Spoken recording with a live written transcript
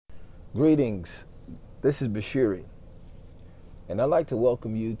Greetings. This is Bashiri, and I'd like to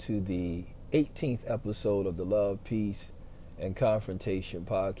welcome you to the 18th episode of the Love, Peace, and Confrontation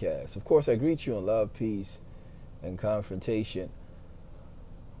podcast. Of course, I greet you in love, peace, and confrontation.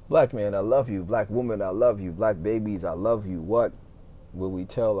 Black man, I love you. Black woman, I love you. Black babies, I love you. What will we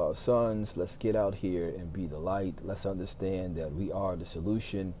tell our sons? Let's get out here and be the light. Let's understand that we are the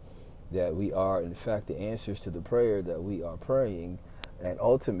solution, that we are, in fact, the answers to the prayer that we are praying. And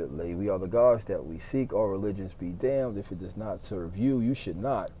ultimately, we are the gods that we seek. All religions be damned. If it does not serve you, you should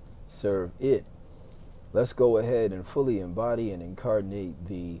not serve it. Let's go ahead and fully embody and incarnate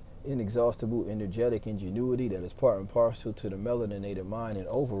the inexhaustible, energetic ingenuity that is part and parcel to the melaninated mind and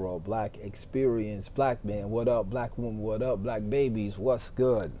overall black experience. Black man, what up? Black woman, what up? Black babies, what's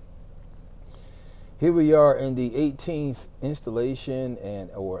good? Here we are in the 18th installation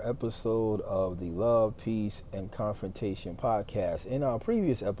or episode of the Love, Peace, and Confrontation podcast. In our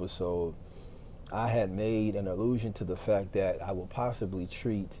previous episode, I had made an allusion to the fact that I will possibly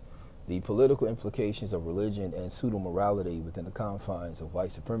treat the political implications of religion and pseudo-morality within the confines of white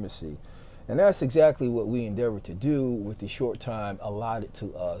supremacy. And that's exactly what we endeavor to do with the short time allotted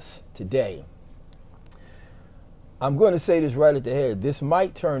to us today. I'm going to say this right at the head. This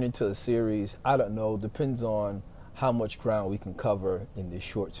might turn into a series. I don't know. Depends on how much ground we can cover in this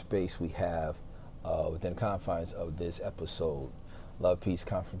short space we have within the confines of this episode, Love, Peace,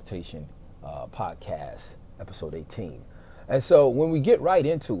 Confrontation podcast, episode 18. And so when we get right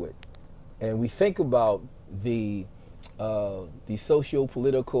into it and we think about the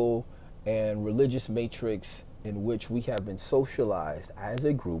socio-political and religious matrix in which we have been socialized as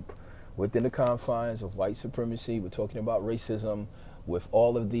a group, within the confines of white supremacy, we're talking about racism with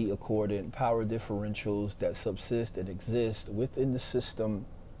all of the accordant power differentials that subsist and exist within the system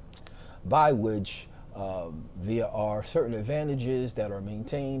by which there are certain advantages that are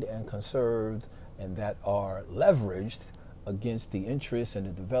maintained and conserved and that are leveraged against the interests and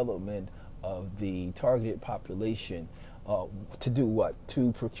the development of the targeted population to do what?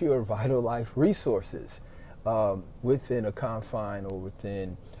 To procure vital life resources within a confine or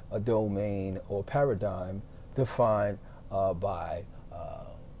within a domain or paradigm defined by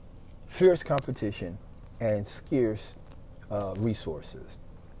fierce competition and scarce resources.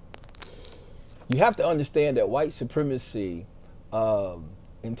 You have to understand that white supremacy,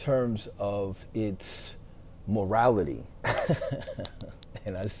 in terms of its morality,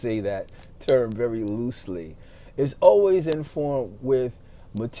 and I say that term very loosely, is always informed with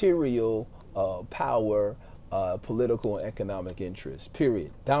material power, political and economic interests,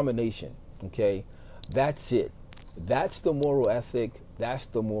 period. Domination, okay? That's it. That's the moral ethic. That's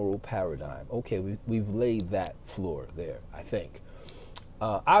the moral paradigm. Okay, we've laid that floor there, I think.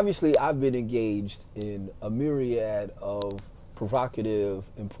 Obviously, I've been engaged in a myriad of provocative,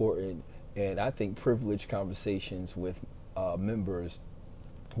 important, and I think privileged conversations with members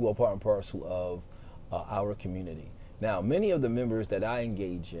who are part and parcel of our community. Now, many of the members that I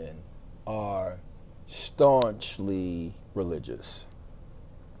engage in are staunchly religious,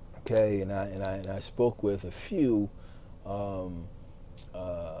 okay, and I spoke with a few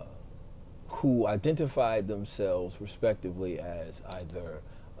who identified themselves respectively as either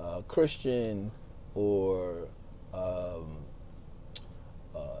Christian or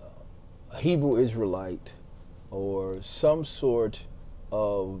Hebrew Israelite or some sort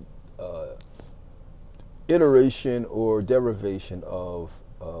of iteration or derivation of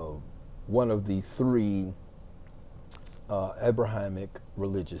one of the three Abrahamic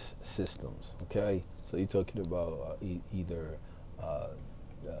religious systems, okay? So you're talking about either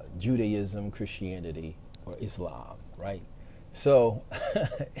Judaism, Christianity, or Islam, right? So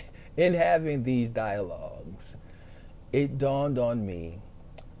in having these dialogues, it dawned on me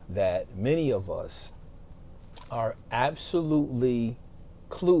that many of us are absolutely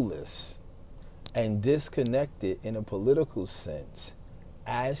clueless and disconnected in a political sense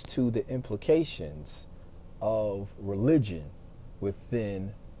as to the implications of religion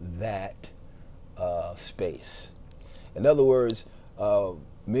within that space. In other words,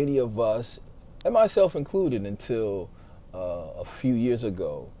 many of us, and myself included until a few years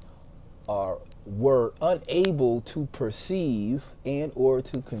ago, were unable to perceive and or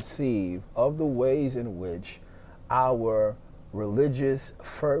to conceive of the ways in which our religious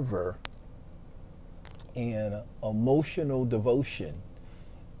fervor and emotional devotion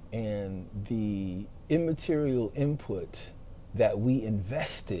and the immaterial input that we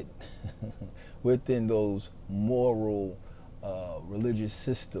invested within those moral religious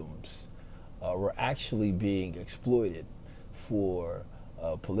systems were actually being exploited for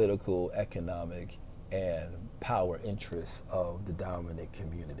political, economic, and power interests of the dominant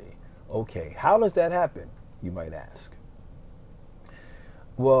community. Okay, how does that happen, you might ask?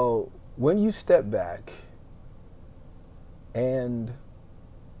 Well, when you step back and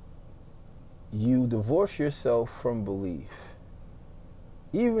you divorce yourself from belief,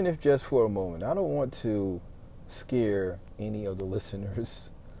 even if just for a moment, I don't want to scare any of the listeners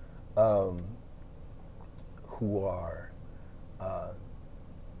who are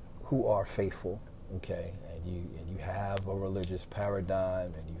faithful, okay, and you have a religious paradigm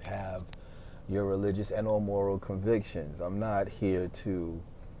and you have your religious and or moral convictions. I'm not here to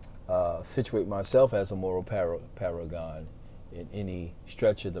situate myself as a moral paragon in any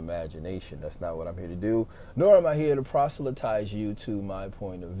stretch of the imagination. That's not what I'm here to do. Nor am I here to proselytize you to my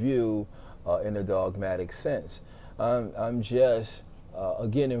point of view in a dogmatic sense. I'm just,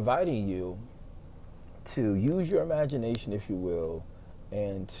 again, inviting you to use your imagination, if you will,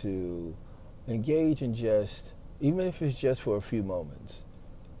 and to engage in just, even if it's just for a few moments,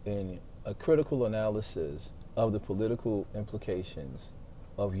 in a critical analysis of the political implications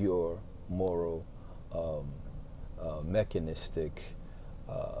of your moral, mechanistic,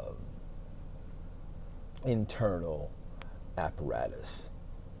 internal apparatus.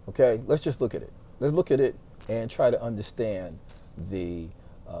 Okay, let's just look at it. Let's look at it and try to understand the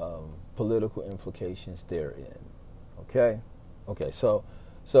political implications therein. Okay? Okay, so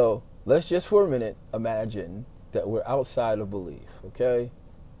let's just for a minute imagine that we're outside of belief. Okay?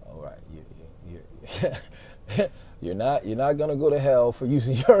 All right, you're not going to go to hell for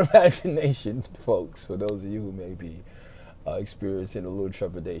using your imagination, folks, for those of you who may be experiencing a little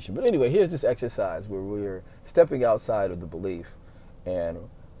trepidation. But anyway, here's this exercise where we're stepping outside of the belief, and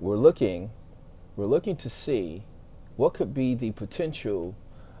we're looking to see what could be the potential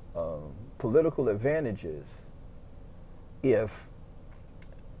political advantages if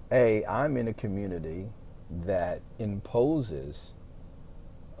I'm in a community that imposes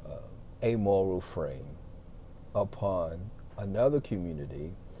a moral frame upon another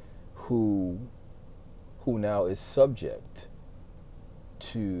community who now is subject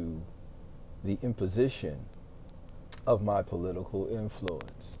to the imposition of my political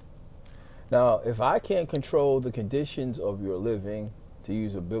influence. Now, if I can't control the conditions of your living, to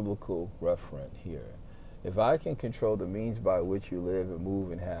use a biblical referent here, if I can control the means by which you live and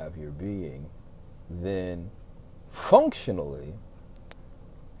move and have your being, then functionally,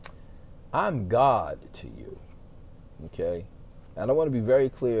 I'm God to you. Okay? And I want to be very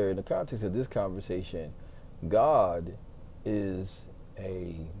clear in the context of this conversation, God is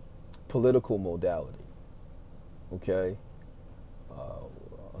a political modality. Okay?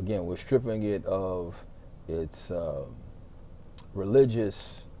 Again, we're stripping it of its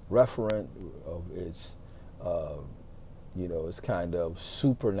religious referent, of its, its kind of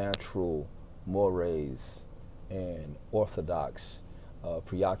supernatural mores and orthodox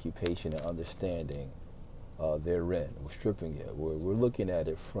preoccupation and understanding therein. We're stripping it. We're looking at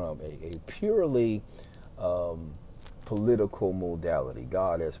it from a purely political modality.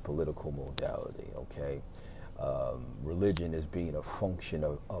 God as political modality, okay? Religion as being a function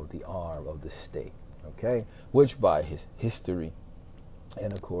of the arm of the state, okay? Which by his history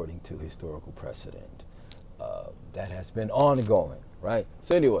and according to historical precedent, that has been ongoing, right?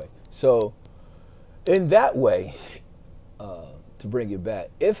 So anyway, in that way, to bring it back,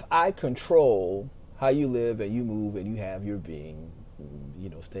 if I control how you live and you move and you have your being,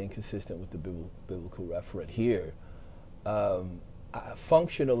 staying consistent with the biblical referent here,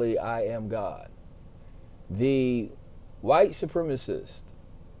 functionally I am God. The white supremacists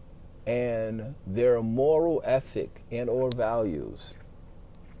and their moral ethic and or values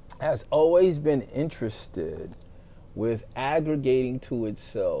has always been interested with aggregating to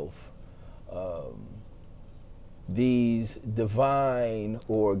itself these divine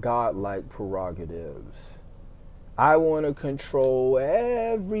or godlike prerogatives. I want to control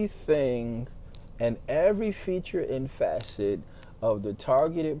everything and every feature and facet of the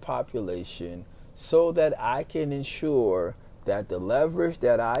targeted population so that I can ensure that the leverage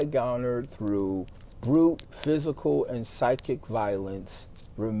that I garnered through brute physical and psychic violence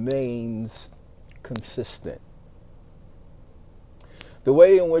remains consistent. The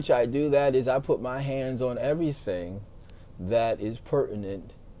way in which I do that is I put my hands on everything that is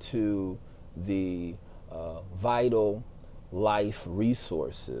pertinent to the vital life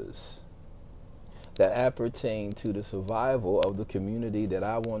resources that appertain to the survival of the community that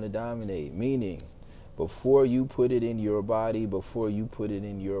I want to dominate. Meaning, before you put it in your body, before you put it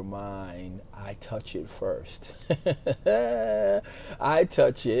in your mind, I touch it first. I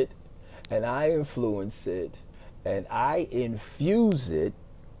touch it and I influence it and I infuse it,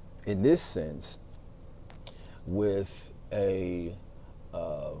 in this sense, with a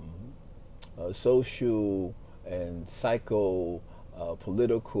social and psycho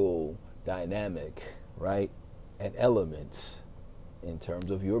political dynamic, right? And elements in terms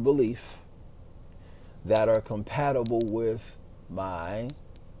of your belief that are compatible with my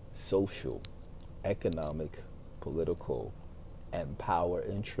social, economic, political, and power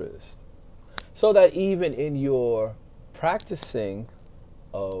interest. So that even in your practicing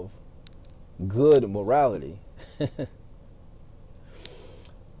of good morality,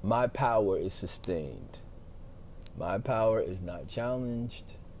 my power is sustained. My power is not challenged.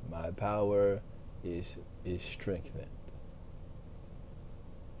 My power is strengthened.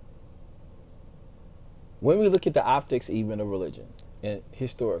 When we look at the optics even of religion, and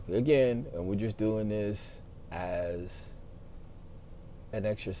historically, again, and we're just doing this as an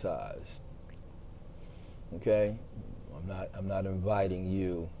exercise, okay? I'm not inviting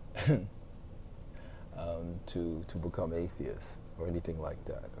you to become atheists or anything like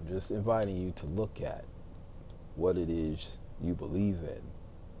that. I'm just inviting you to look at what it is you believe in,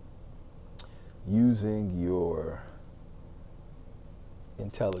 using your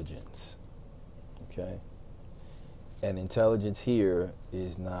intelligence, okay? And intelligence here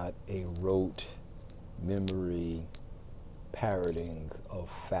is not a rote memory parroting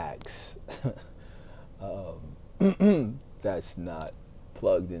of facts that's not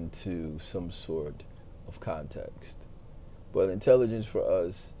plugged into some sort of context. But intelligence for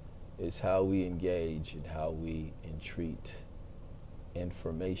us is how we engage and how we entreat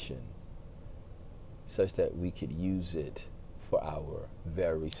information such that we could use it for our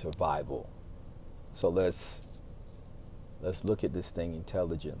very survival. So let's look at this thing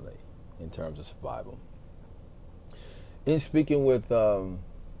intelligently in terms of survival. In speaking with a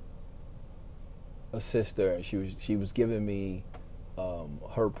sister, and she was giving me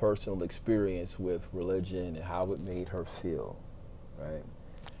her personal experience with religion and how it made her feel, right?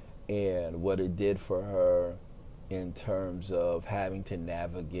 And what it did for her in terms of having to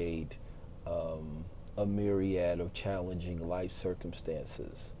navigate a myriad of challenging life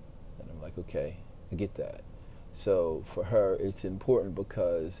circumstances. And I'm like, okay, I get that. So for her, it's important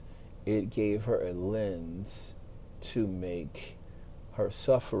because it gave her a lens to make her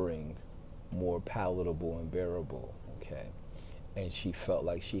suffering more palatable and bearable, okay? And she felt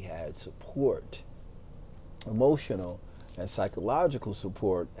like she had support, emotional and psychological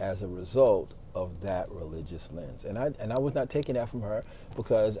support as a result of that religious lens. And I was not taking that from her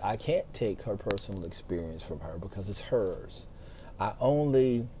because I can't take her personal experience from her because it's hers. I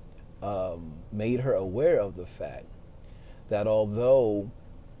only made her aware of the fact that although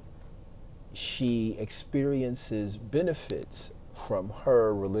she experiences benefits from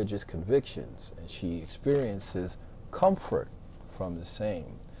her religious convictions and she experiences comfort from the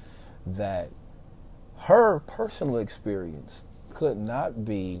same, that her personal experience could not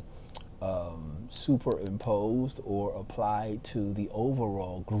be superimposed or applied to the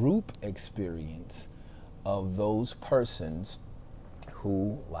overall group experience of those persons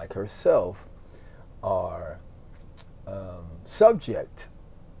who, like herself, are subject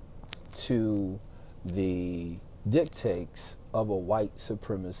to the dictates of a white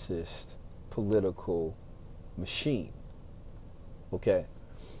supremacist political machine. Okay?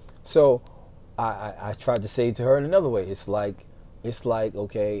 So I tried to say it to her in another way. It's like,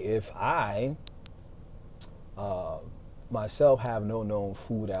 okay, if I myself have no known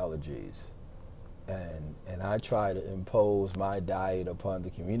food allergies, and I try to impose my diet upon the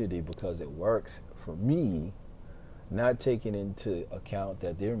community because it works for me, not taking into account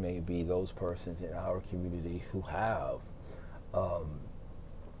that there may be those persons in our community who have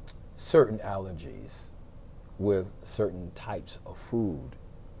certain allergies with certain types of food,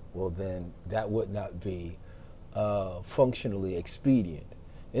 well then that would not be functionally expedient.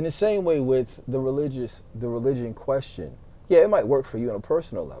 In the same way with the religion question, yeah, it might work for you on a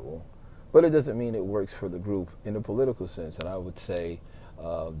personal level, but it doesn't mean it works for the group in a political sense. And I would say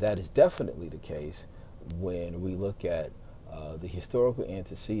that is definitely the case when we look at the historical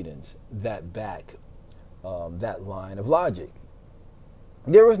antecedents that back that line of logic.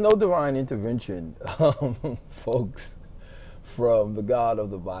 There was no divine intervention, folks, from the God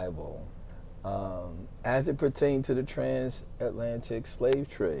of the Bible as it pertained to the transatlantic slave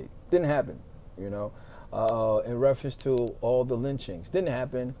trade. Didn't happen, you know. In reference to all the lynchings, didn't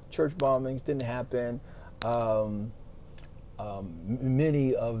happen. Church bombings didn't happen.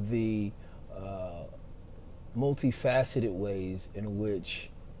 Many of the multifaceted ways in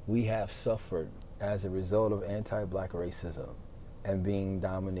which we have suffered as a result of anti-black racism and being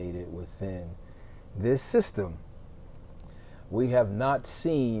dominated within this system. We have not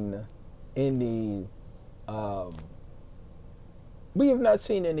seen any we have not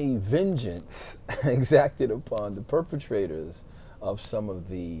seen any vengeance exacted upon the perpetrators of some of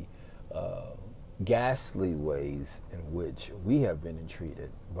the ghastly ways in which we have been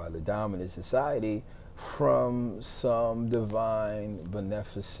entreated by the dominant society from some divine,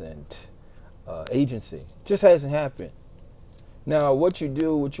 beneficent agency. Just hasn't happened. Now, what you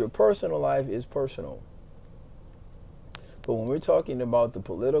do with your personal life is personal. But when we're talking about the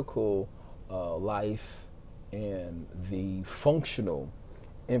political life and the functional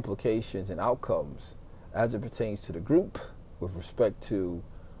implications and outcomes as it pertains to the group with respect to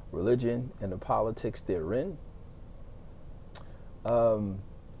religion and the politics therein,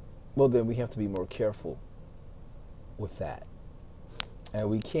 well, then we have to be more careful with that. And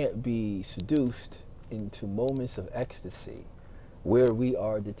we can't be seduced into moments of ecstasy where we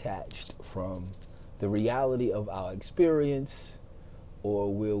are detached from the reality of our experience,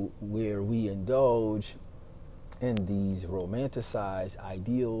 or where we indulge in these romanticized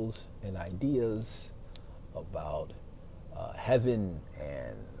ideals and ideas about heaven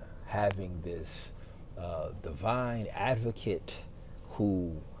and having this divine advocate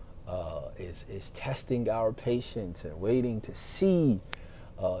who is testing our patience and waiting to see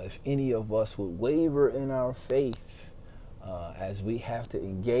if any of us would waver in our faith as we have to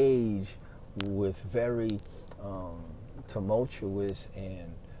engage with very tumultuous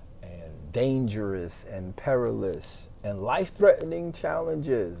and dangerous and perilous and life-threatening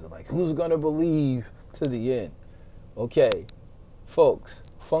challenges, like who's going to believe to the end. Okay, folks,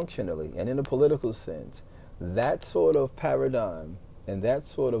 functionally and in a political sense, that sort of paradigm and that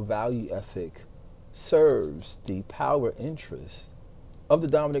sort of value ethic serves the power interest of the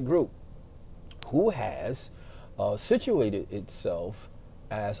dominant group, who has situated itself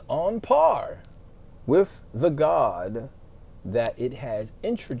as on par with the God that it has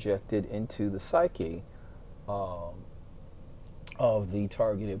introjected into the psyche of the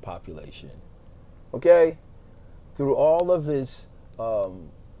targeted population. Okay? Through all of its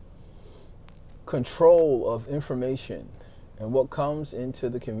control of information and what comes into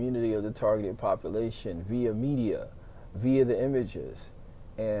the community of the targeted population via media, via the images,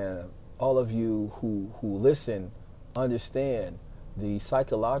 and all of you who listen understand the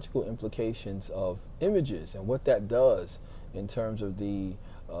psychological implications of images and what that does in terms of the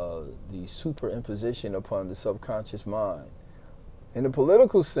superimposition upon the subconscious mind. In a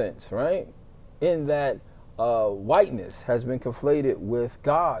political sense, right? In that whiteness has been conflated with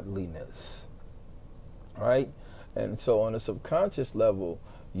godliness, right? And so on a subconscious level,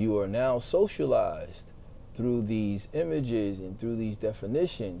 you are now socialized through these images and through these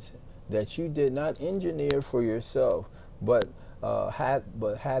definitions that you did not engineer for yourself, but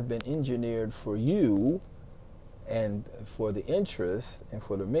have been engineered for you and for the interest and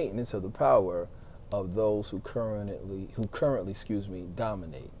for the maintenance of the power of those who currently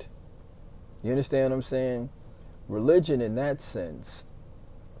dominate. You understand what I'm saying? Religion in that sense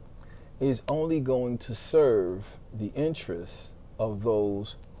is only going to serve the interests of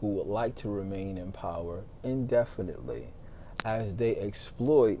those who would like to remain in power indefinitely as they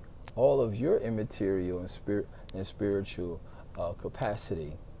exploit all of your immaterial and spiritual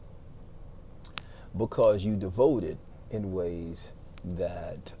capacity, because you devote it in ways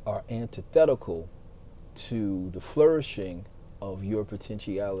that are antithetical to the flourishing of your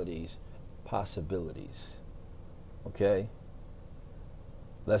potentialities, possibilities. Okay?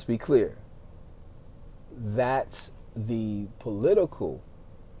 Let's be clear. That's the political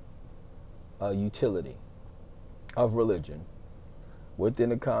utility of religion within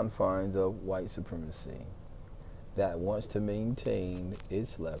the confines of white supremacy that wants to maintain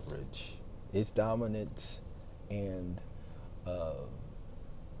its leverage, its dominance, and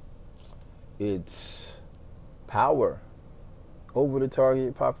its power over the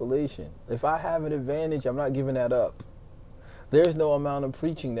target population. If I have an advantage, I'm not giving that up. There's no amount of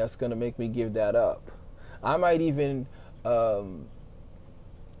preaching that's going to make me give that up. I might even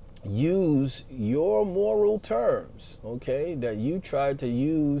use your moral terms, okay, that you tried to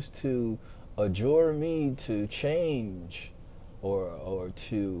use to adjure me to change or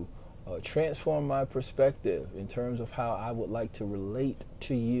to transform my perspective in terms of how I would like to relate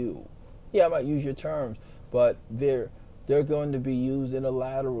to you. Yeah, I might use your terms, but they're going to be used in a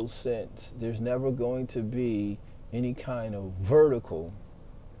lateral sense. There's never going to be any kind of vertical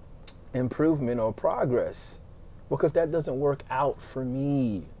improvement or progress, because that doesn't work out for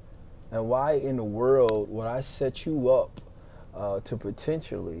me. And why in the world would I set you up to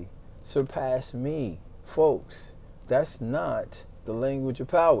potentially surpass me? Folks, that's not the language of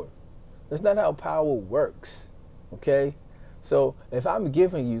power. That's not how power works, okay? So if I'm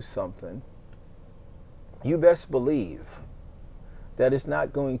giving you something, you best believe that it's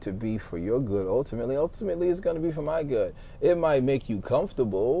not going to be for your good ultimately. Ultimately, it's going to be for my good. It might make you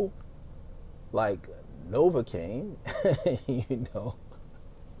comfortable, like Novocaine, you know,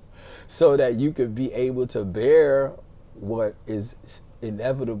 so that you could be able to bear what is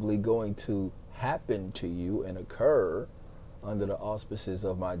inevitably going to happen to you and occur under the auspices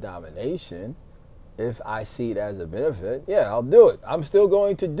of my domination. If I see it as a benefit, yeah, I'll do it. I'm still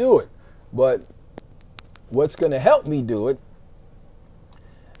going to do it. But what's going to help me do it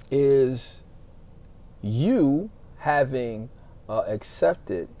is you having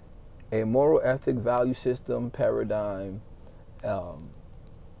accepted a moral ethic value system paradigm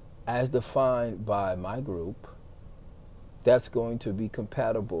as defined by my group that's going to be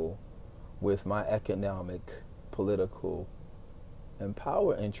compatible with my economic, political, and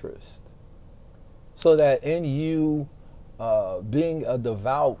power interest. So that in you being a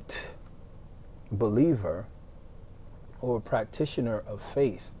devout believer or practitioner of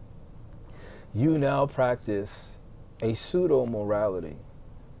faith, you now practice a pseudo-morality,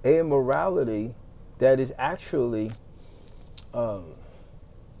 a morality that is actually,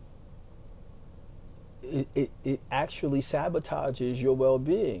 it actually sabotages your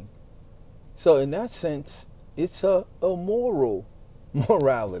well-being. So in that sense, it's a moral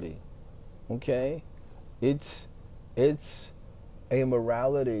morality, okay? It's a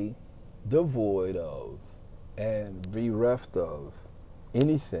morality devoid of and bereft of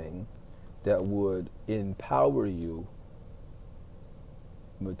anything that would empower you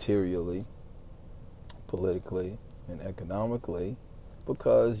materially, politically, and economically,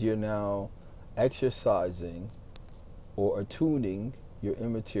 because you're now exercising or attuning your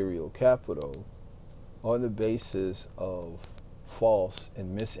immaterial capital on the basis of false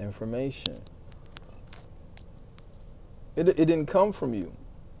and misinformation. It didn't come from you.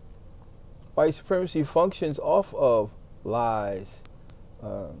 White supremacy functions off of lies,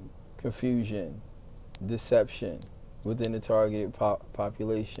 confusion, deception within the targeted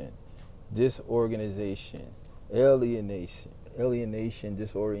population, disorganization, alienation,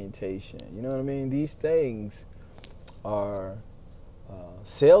 disorientation. You know what I mean? These things are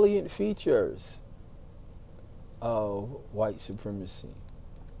salient features of white supremacy.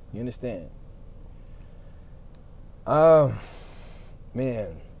 You understand?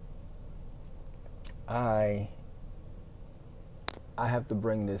 Man, I have to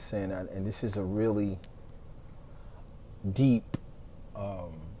bring this in, and this is a really deep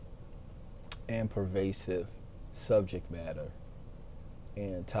and pervasive subject matter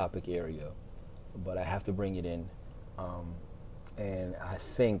and topic area, but I have to bring it in, and I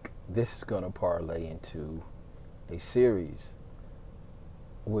think this is going to parlay into a series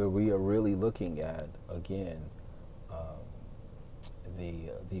where we are really looking at, again,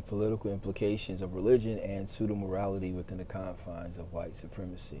 the political implications of religion and pseudo-morality within the confines of white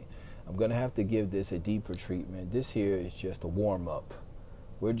supremacy. I'm going to have to give this a deeper treatment. This here is just a warm-up.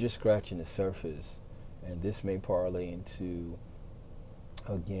 We're just scratching the surface, and this may parlay into,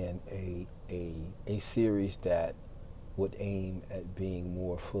 again, a series that would aim at being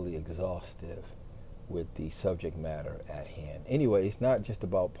more fully exhaustive with the subject matter at hand. Anyway, it's not just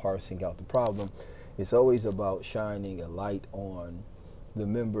about parsing out the problem. It's always about shining a light on the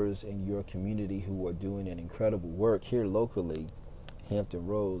members in your community who are doing an incredible work here locally. Hampton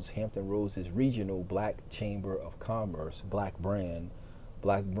Roads' regional Black Chamber of Commerce, Black Brand,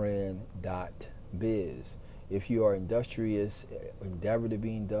 blackbrand.biz. If you are industrious, endeavor to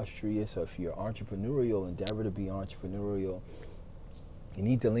be industrious, or if you're entrepreneurial, endeavor to be entrepreneurial. You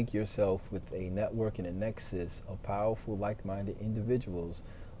need to link yourself with a network and a nexus of powerful, like-minded individuals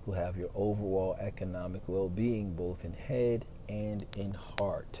who have your overall economic well-being, both in head and in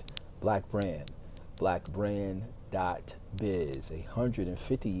heart. Black Brand, blackbrand.biz, a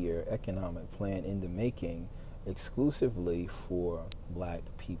 150-year economic plan in the making exclusively for black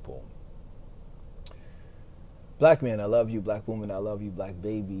people. Black man, I love you. Black woman, I love you. Black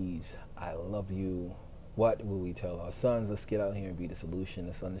babies, I love you. What will we tell our sons? Let's get out here and be the solution.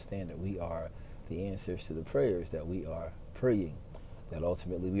 Let's understand that we are the answers to the prayers that we are praying. That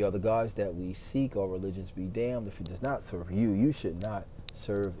ultimately we are the gods that we seek. All religions be damned. If it does not serve you, you should not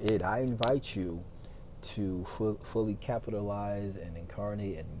serve it. I invite you to fully capitalize and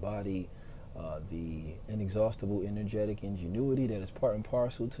incarnate and embody the inexhaustible energetic ingenuity that is part and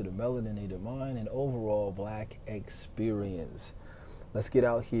parcel to the melaninated mind and overall black experience. Let's get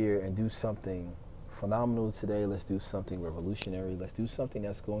out here and do something phenomenal today. Let's do something revolutionary. Let's do something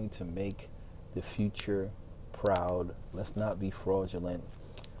that's going to make the future proud. Let's not be fraudulent.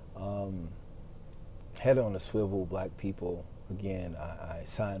 Head on a swivel, black people. Again, I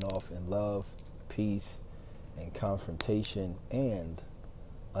sign off in love, peace, and confrontation. And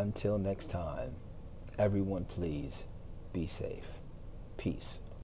until next time, everyone please be safe. Peace.